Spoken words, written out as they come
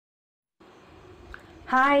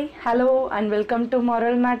Hi, hello and welcome to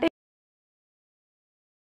marvelmatixacademy.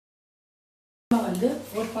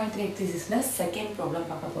 4.3 exercise second problem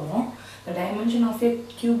the dimension of a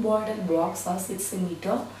cuboidal box are 6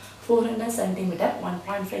 meter 400 cm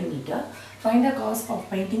 1.5 meter. Find the cost of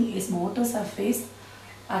painting its outer surface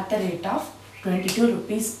at a rate of 22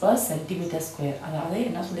 rupees per centimeter square. அதாவது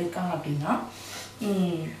என்ன சொல்லிருக்காங்க அப்படினா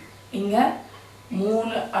இங்க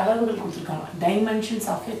மூணு அளவுகள் கொடுத்திருக்காங்க. Dimensions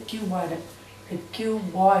of a cuboidal. A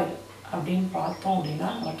cuboid அப்படினு பார்த்தோம் அப்படினா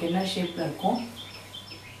நமக்கு என்ன ஷேப்ல இருக்கும்?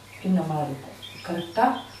 இந்த மாதிரி இருக்கும். கரெக்ட்டா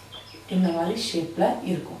இந்த மாதிரி ஷேப்ல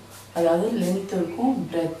இருக்கும். அதாவது லெந்த் இருக்கும்,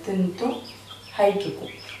 breadth இருக்கும், height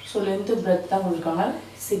இருக்கும். சோ லெந்த் breadth தான் கொடுத்திருக்காங்க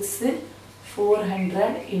 6 400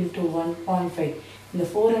 into 1.5. இந்த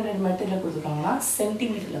 400 மீட்டர்ல கொடுத்திருக்காங்கன்னா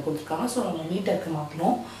சென்டிமீட்டர்ல கொடுத்திருக்காங்க. சோ நம்ம மீட்டருக்கு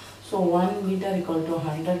மாத்தணும். So 1 meter equal to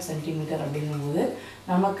 100 centimeter அப்படிங்கும்போது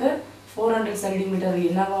நமக்கு 400 centimeter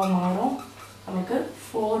என்னவா மாறும்? நமக்கு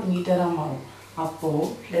 4 மீட்டரா மாறும். அப்போ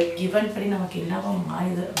given படி நமக்கு என்னவா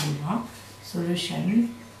மாறுது அப்படினா solution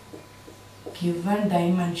given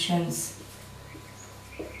dimensions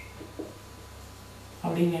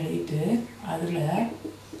அப்படினு எழுதிட்டு அதுல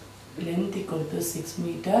length equal to 6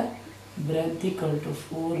 meter, breadth equal to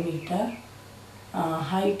 4 meter,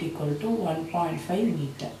 height equal to 1.5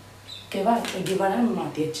 meter. ஓகேவா? இப்போ given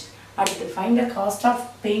மாத்தியாச்சு. அடுத்து find the cost of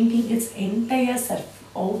painting its entire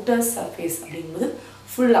outer surface அப்படிங்கும்போது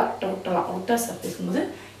ஃபுல்லா டோட்டலா outer surface போது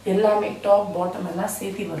எல்லாமே டாப் பாட்டம் எல்லாம்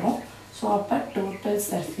சேர்த்து வரும். சோ அப்ப total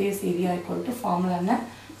surface area equal to formula என்ன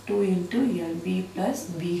 2 into LB plus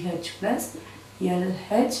BH plus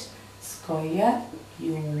LH square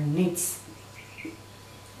units.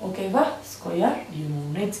 ஓகேவா? square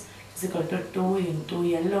units is equal to 2 into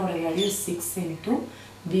L ஓட வேல்யூ 6 into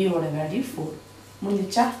B ஓட வேல்யூ 4.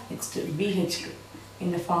 முடிஞ்சிச்சா? next BH க்கு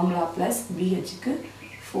இந்த formula plus BH க்கு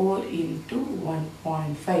 4 into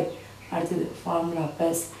 1.5. அடுத்தது formula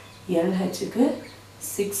plus LH க்கு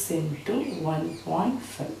 6 into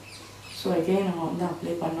 1.5. So again நம்ம வந்து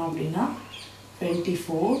அப்ளை பண்ணோம் அப்படினா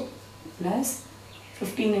 24 plus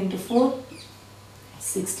 15 into 4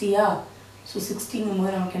 60 ஆ. So 60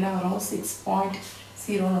 ங்கும்போது நமக்கு என்ன வரும்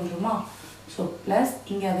 6.0 வந்துருமா? So plus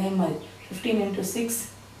இங்க அதே மாதிரி 15 into 6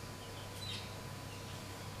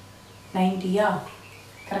 90 ஆ.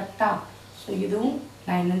 கரெக்ட்டா? So இதுவும்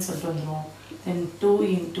 9 ன்னு சொல்லிட்டு வந்துரும். Then 2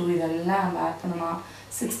 into இதெல்லாம் நம்ம ஆட் பண்ணோம்னா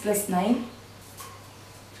 6 plus 9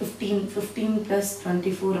 15 plus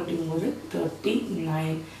 24 அப்படிங்கும்போது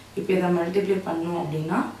 39. இப்போ இதை மல்டிப்ளை பண்ணோம்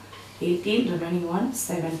அப்படின்னா 18 remaining 1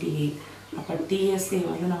 78. அப்போ TSA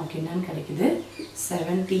வந்து நமக்கு என்னன்னு கிடைக்குது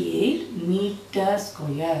 78 மீட்டர்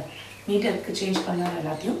ஸ்கொயர். மீட்டருக்கு சேஞ்ச் பண்ண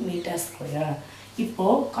எல்லாத்தையும் மீட்டர் ஸ்கொயர். இப்போ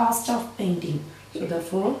cost of painting. So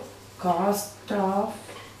therefore cost of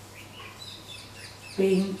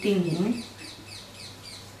painting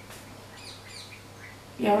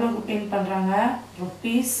எவ்வளவு பெயிண்ட் பண்றாங்க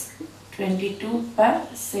rupees 22 per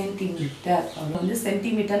centimeter. அது வந்து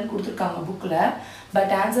சென்டிமீட்டர் கொடுத்திருக்காங்க புக்ல.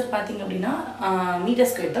 பட் ஆன்சர் பாத்தீங்க அப்படினா மீட்டர்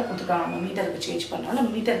ஸ்கொயர் தான் கொடுத்திருக்காங்க. நம்ம மீட்டருக்கு சேஞ்ச் பண்ணால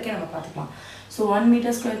மீட்டருக்கே நம்ம பார்த்துக்கலாம். சோ 1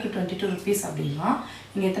 மீட்டர் ஸ்கொயருக்கு 22 rupees அப்படினா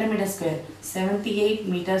இங்க எத்தனை மீட்டர் ஸ்கொயர் 78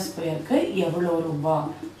 மீட்டர் ஸ்கொயருக்கு எவ்வளவு ரூபாய்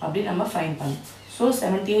அப்படி நம்ம ஃபைண்ட் பண்ணனும். சோ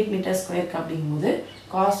 78 மீட்டர் ஸ்கொயருக்கு அப்படிங்கும்போது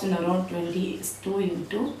காஸ்ட் இன் அரௌண்ட் 22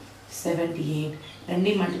 into 78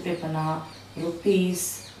 ரெண்டையும் மல்டிப்ளை பண்ணா rupees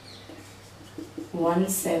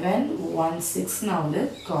 1716 நாவது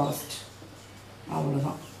காஸ்ட்.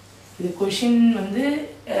 அவ்வளவுதான். இது क्वेश्चन வந்து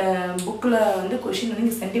புக்ல வந்து क्वेश्चन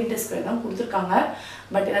வந்து சென்டிமீட்டர் ஸ்கொயர் தான் கொடுத்திருக்காங்க.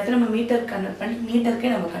 பட் எல்லாத்தையும் நம்ம மீட்டர் கன்வர்ட் பண்ணி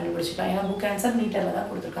மீட்டருக்கே நம்ம கண்டுபிடிச்சிட்டோம். ஏன்னா புக் ஆன்சர் மீட்டர்ல தான்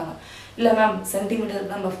கொடுத்திருக்காங்க. இல்ல மேம்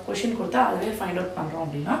சென்டிமீட்டருக்கு நம்ம क्वेश्चन கொடுத்தா அதுவே ஃபைண்ட் அவுட் பண்றோம்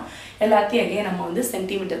அப்படினா எல்லாத்தையும் அகைன் நம்ம வந்து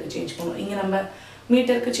சென்டிமீட்டருக்கு சேஞ்ச் பண்ணுவோம். இங்க நம்ம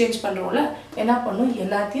மீட்டருக்கு சேஞ்ச் பண்றோம்ல என்ன பண்ணும்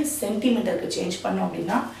எல்லாத்தையும் சென்டிமீட்டருக்கு சேஞ்ச் பண்ணோம்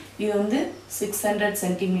அப்படினா இது வந்து 600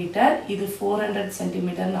 சென்டிமீட்டர் இது 400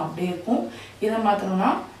 சென்டிமீட்டர்னு அப்படியே இருக்கும். இத மாத்தணும்னா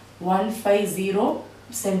 150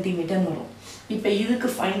 சென்டிமீட்டர் வரும். இப்போ இதுக்கு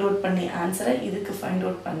ஃபைண்ட் அவுட் பண்ணி ஆன்சரை இதுக்கு ஃபைண்ட்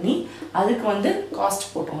அவுட் பண்ணி அதுக்கு வந்து காஸ்ட்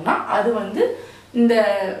போட்டோம்னா அது வந்து இந்த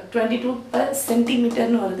 22 per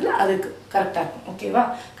சென்டிமீட்டர்னு வருதுல அதுக்கு கரெக்ட்டா இருக்கும். ஓகேவா?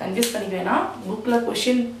 கன்ஃபியூஸ் பண்ணிக்க வேணாம். புக்ல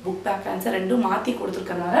क्वेश्चन புக் பேக் ஆன்சர் ரெண்டும் மாத்தி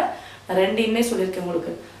கொடுத்திருக்கனால ரெண்டையுமே சொல்லிருக்கேன்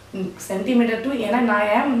உங்களுக்கு. சென்டிமீட்டர் டு ஏன்னா நான்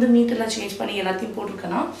ஏன் வந்து மீட்டர்ல சேஞ்ச் பண்ணி எல்லாத்தையும்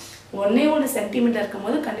போட்டுருக்கேன்னா ஒண்ணே ஒன்று சென்டிமீட்டர்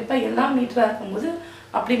இருக்கும்போது கண்டிப்பா எல்லா மீட்டரா இருக்கும்போது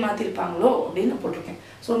அப்படி மாத்திருப்பாங்களோ அப்படின்னு போட்டுருக்கேன்.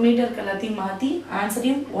 ஸோ மீட்டருக்கு எல்லாத்தையும் மாற்றி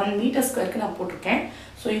ஆன்சரையும் 1 மீட்டர் ஸ்கொயருக்கு நான் போட்டிருக்கேன்.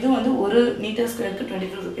 ஸோ இது வந்து 1 மீட்டர் ஸ்கொயருக்கு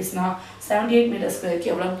 22 rupeesனா 78 மீட்டர்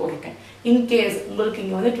ஸ்கொயருக்கு எவ்வளோ போட்டிருக்கேன். இன்கேஸ் உங்களுக்கு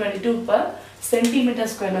இங்கே வந்து 22 per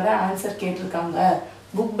சென்டிமீட்டர் ஸ்கொயரில் தான் ஆன்சர் கேட்டிருக்காங்க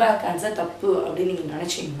புக் பேக் ஆன்சர் தப்பு அப்படின்னு நீங்கள்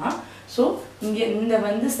நினச்சிங்கன்னா ஸோ இங்கே இந்த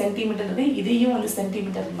வந்து சென்டிமீட்டர் இருக்குது, இதையும் வந்து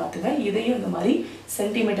சென்டிமீட்டர் மாற்றுங்க, இதையும் இந்த மாதிரி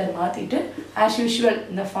சென்டிமீட்டர் மாற்றிட்டு ஆஸ் யூஷுவல்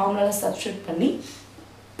இந்த ஃபார்முலாவில் சப்ஸ்டியூட் பண்ணி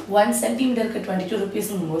 1 சென்டிமீட்டருக்கு 22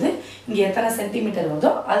 rupeesங்கும் போது இங்கே எத்தனை சென்டிமீட்டர்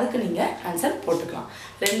வருதோ அதுக்கு நீங்கள் ஆன்சர் போட்டுக்கலாம்.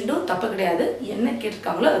 ரெண்டும் தப்பு கிடையாது. என்ன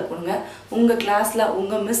கேட்டிருக்காங்களோ அதை போடுங்க. உங்கள் கிளாஸில்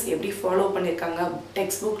உங்கள் மிஸ் எப்படி ஃபாலோ பண்ணியிருக்காங்க,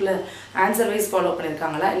 டெக்ஸ்ட் புக்கில் ஆன்சர் வைஸ் ஃபாலோ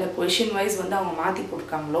பண்ணியிருக்காங்களா இல்லை கொஷின் வைஸ் வந்து அவங்க மாற்றி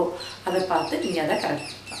போட்டிருக்காங்களோ அதை பார்த்து நீங்கள் அதை கரெக்ட்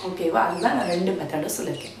பண்ணிக்கலாம். ஓகேவா? அதுதான் நான் 2 மெத்தடும்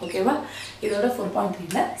சொல்லியிருக்கேன். ஓகேவா? இதோட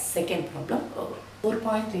 4.3ல second problem.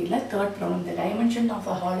 4.3ல third problem. The dimension of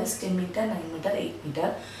a hall is 10 meter, 9 meter, 8 meter.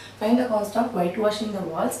 Find the cost of whitewashing the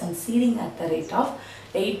walls and sealing at the rate of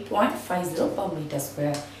 8.50 per meter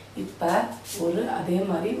square. இப்போ ஒரு அதே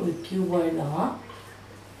மாதிரி ஒரு கியூபாய்டு தான்,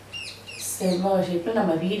 செவ்வாய் ஷேப்பில்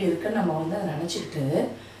நம்ம வீடு இருக்குன்னு நம்ம வந்து அதை நினச்சிக்கிட்டு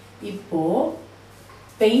இப்போது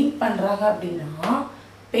பெயிண்ட் பண்ணுறாங்க அப்படின்னா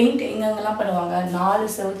பெயிண்ட் எங்கெங்கெல்லாம் பண்ணுவாங்க?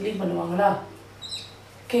 4 செவத்துலேயும் பண்ணுவாங்களா?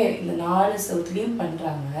 ஓகே, இந்த 4 செவத்துலேயும்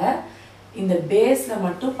பண்ணுறாங்க. இந்த பேஸில்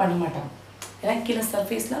மட்டும் பண்ண மாட்டாங்க, ஏன்னா கீழே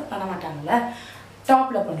சர்ஃபேஸில் பண்ண மாட்டாங்கல்ல,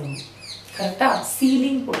 டாப்பில் பண்ணுவோம். கரெக்டாக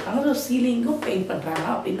சீலிங் போட்டாங்க. ஸோ சீலிங்கும் பெயிண்ட் பண்ணுறாங்க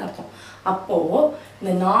அப்படின்னு அர்த்தம். அப்போது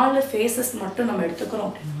இந்த 4 ஃபேஸஸ் மட்டும் நம்ம எடுத்துக்கிறோம்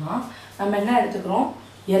அப்படின்னா நம்ம என்ன எடுத்துக்கிறோம்?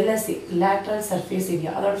 LSA lateral surface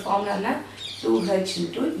area. அதோட ஃபார்முலா என்ன? 2H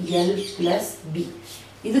 × L + B.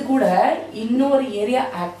 இது கூட இன்னொரு ஏரியா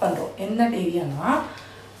ஆட் பண்ணுறோம். என்ன ஏரியானா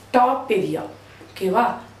டாப் ஏரியா. ஓகேவா?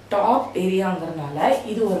 டாப் ஏரியாங்கிறதுனால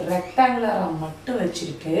இது ஒரு ரெக்டாங்குலராக மட்டும்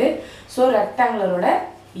வச்சுருக்கு. So ரெக்டாங்குலரோட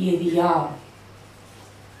area.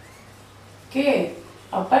 ஓகே,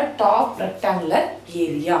 அப்போ டாப் ரெக்டாங்குலர்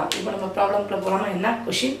ஏரியா. இப்போ நம்ம ப்ராப்ளம்குள்ளே போகலாமா? என்ன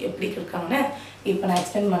கொஷின் எப்படி இருக்காங்கன்னு இப்போ நான்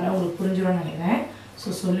எக்ஸ்பிளைன் பண்ண உங்களுக்கு புரிஞ்சிடும்னு நினைக்கிறேன். ஸோ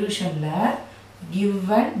சொல்யூஷனில்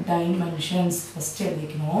given dimensions ஃபஸ்ட்டு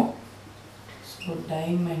எழுதிக்கணும். ஸோ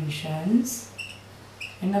டைமென்ஷன்ஸ்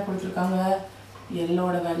என்ன கொடுத்துருக்காங்க?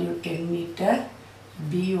 எல்லோட வேல்யூ 10 மீட்டர்,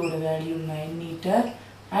 பியோட value 9 metre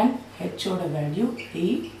and ஹெச்சோட value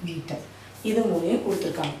 8 metre. இது மூணையும்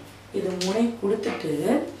கொடுத்துருக்காங்க. இது மூணையும் கொடுத்துட்டு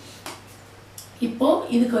இப்போது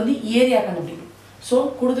இதுக்கு வந்து ஏரியா கண்டுபிடிக்கணும். ஸோ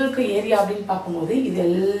கொடுத்துருக்க ஏரியா அப்படின்னு பார்க்கும்போது இது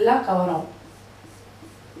எல்லாம் கவர் ஆகும்.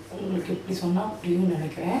 உங்களுக்கு எப்படி சொன்னால் புரியும்னு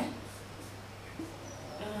நினைக்கிறேன்.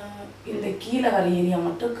 இந்த கீழே வர ஏரியா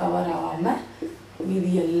மட்டும் கவர் ஆகாமல்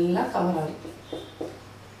மீதி எல்லாம் கவர் ஆகும்.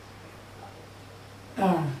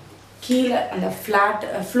 கீழே அந்த ஃப்ளாட்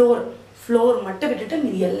ஃப்ளோர் மட்டும் விட்டுட்டு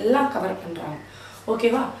மீதி எல்லாம் கவர் பண்ணுறாங்க.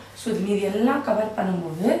 ஓகேவா? ஸோ இது மீதி எல்லாம் கவர்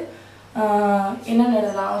பண்ணும்போது என்னென்ன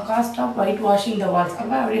எழுதலாம்? Cost of white washing the Waals.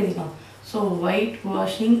 அப்போ அப்படி எழுதிக்கலாம். ஸோ ஒயிட்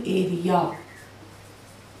வாஷிங் ஏரியா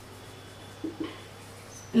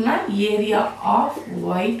இல்லைனா ஏரியா ஆஃப்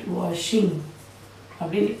ஒயிட் வாஷிங்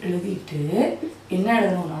அப்படின்னு எழுதிட்டு என்ன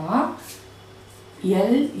எழுதணும்னா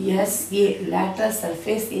LSA lateral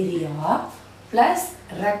surface area plus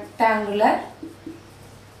rectangular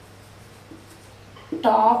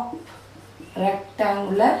top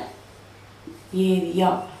rectangular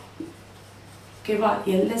area. ஓகேவா?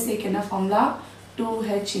 LSAக்கு என்ன ஃபார்முலா?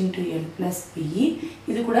 2H × L + B.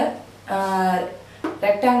 இது கூட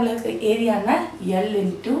ரெக்டாங்குலருக்கு ஏரியானா L ×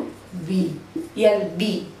 B LB.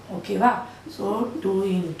 ஓகேவா? So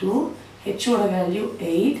 2 × Hோட value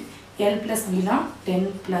 8, L + Bனா 10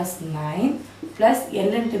 + 9 plus L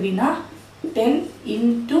 × Bனா 10 ×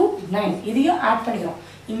 9. இதையும் ஆட் பண்ணிக்கிறோம்.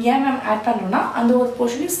 இங்கே ஏன் மேம் ஆட் பண்ணுறோன்னா அந்த ஒரு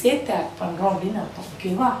போர்ஷனையும் சேர்த்து ஆட் பண்ணுறோம் அப்படின்னு அர்த்தம்.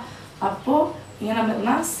 ஓகேவா? அப்போது இங்கே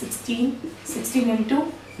நம்மளுக்குனா 16 ×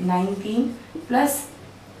 19 ப்ளஸ்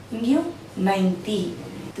இங்கேயும் 90,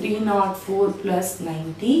 304 +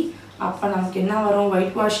 90. அப்போ நமக்கு என்ன வரும்?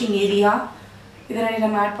 ஒயிட் வாஷிங் ஏரியா இதில்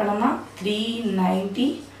நம்ம ஆட் பண்ணோம்னா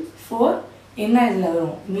 394 என்ன இதில்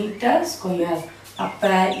வரும்? Metre square. அப்போ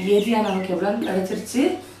ஏரியா நமக்கு எவ்வளோன்னு கிடச்சிருச்சு?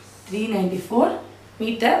 394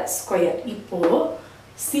 மீட்டர் ஸ்கொயர். இப்போது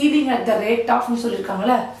ceiling at the rate ஆஃப்னு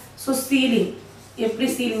சொல்லியிருக்காங்களே. So ceiling எப்படி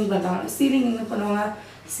சீலிங் பண்ணுறாங்க? சீலிங் என்ன பண்ணுவாங்க?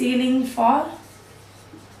 சீலிங் ஃபார்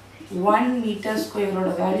 1 மீட்டர் ஸ்கொயரோட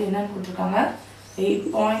வேல்யூ என்னன்னு கொடுத்துருக்காங்க?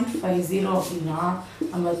 8.50 அப்படின்னா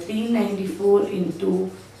நம்ம 394 ×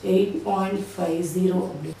 8.50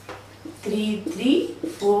 அப்படி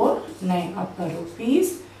 3349. அப்போ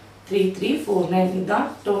ருபீஸ் 3349. இதுதான்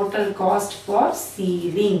total cost for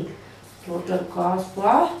ceiling. Total cost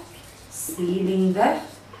for ceiling the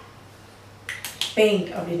paint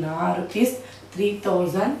அப்படின்னா ருபீஸ்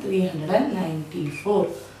 3394.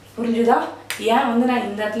 புரிஞ்சுதா? ஏன் வந்து நான்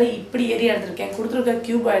இந்த இடத்துல இப்படி ஏரியா எடுத்திருக்கேன்? கொடுத்துருக்க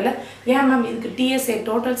கியூபாயில் ஏன் மேம் இதுக்கு TSA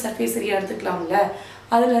டோட்டல் சர்ஃபேஸ் ஏரியா எடுத்துக்கலாம்ல?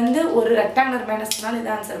 அதுலேருந்து ஒரு ரெக்டாங்குலர் மைனஸ்னால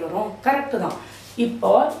இது ஆன்சர் வரும். கரெக்டு தான்.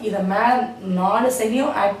 இப்போ இதை மேலே 4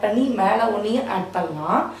 சைடையும் ஆட் பண்ணி மேலே ஒன்றையும் ஆட்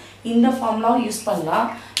பண்ணலாம். இந்த ஃபார்முலாவும் யூஸ் பண்ணலாம்.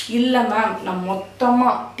 இல்லை மேம் நான்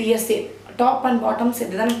மொத்தமாக TSA டாப் அண்ட் பாட்டம்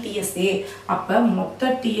சேர்த்து தானே டிஎஸ்ஏ. அப்போ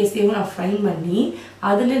மொத்த டிஎஸ்ஏவும் நான் ஃபைன் பண்ணி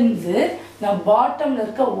அதுலேருந்து நான் பாட்டமில்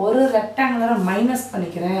இருக்க ஒரு ரெக்டாங்குலரை மைனஸ்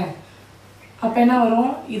பண்ணிக்கிறேன். அப்போ என்ன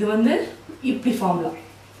வரும்? இது வந்து இப்படி ஃபார்முலா.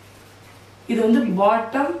 இது வந்து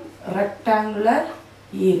பாட்டம் ரெக்டாங்குலர்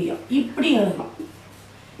ஏரியா இப்படி எழுதலாம்.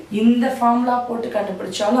 இந்த ஃபார்முலா போட்டு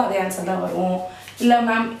கண்டுபிடிச்சாலும் அதே ஆன்சர் தான் வரும். இல்லை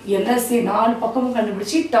மேம் எல்எஸ்ஏ 4 பக்கமும்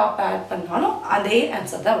கண்டுபிடிச்சி டாப் ஆட் பண்ணாலும் அதே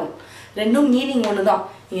ஆன்சர் தான் வரும். ரெண்டும் மீனிங் ஒன்று தான்.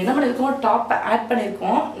 நீங்கள் என்ன பண்ணியிருக்கோம்? டாப்பை ஆட்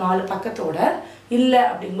பண்ணியிருக்கோம் 4 பக்கத்தோட. இல்லை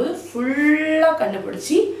அப்படிங்கும்போது ஃபுல்லாக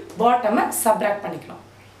கண்டுபிடிச்சி பாட்டமை சப்ராக்ட் பண்ணிக்கலாம்.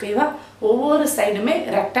 ஓகேவா? ஒவ்வொரு சைடுமே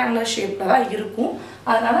ரெக்டாங்குலர் ஷேப்பில் தான் இருக்கும்.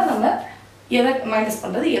 அதனால் நம்ம எதை மைனஸ்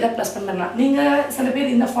பண்ணுறது, எதை ப்ளஸ் பண்ணலாம். நீங்கள் சில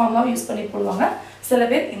பேர் இந்த ஃபார்முலாவை யூஸ் பண்ணி போடுவாங்க, சில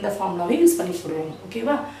பேர் இந்த ஃபார்முலாவை யூஸ் பண்ணி போடுவாங்க.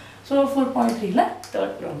 ஓகேவா? So 4.3ல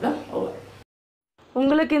third problem over.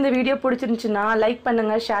 உங்களுக்கு இந்த வீடியோ பிடிச்சிருந்துச்சுன்னா லைக்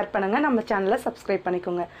பண்ணுங்கள், ஷேர் பண்ணுங்கள், நம்ம சேனலை சப்ஸ்கிரைப்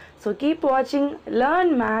பண்ணிக்கோங்க. ஸோ கீப் வாட்சிங்,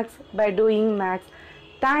 learn maths by doing maths.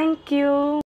 Thank you.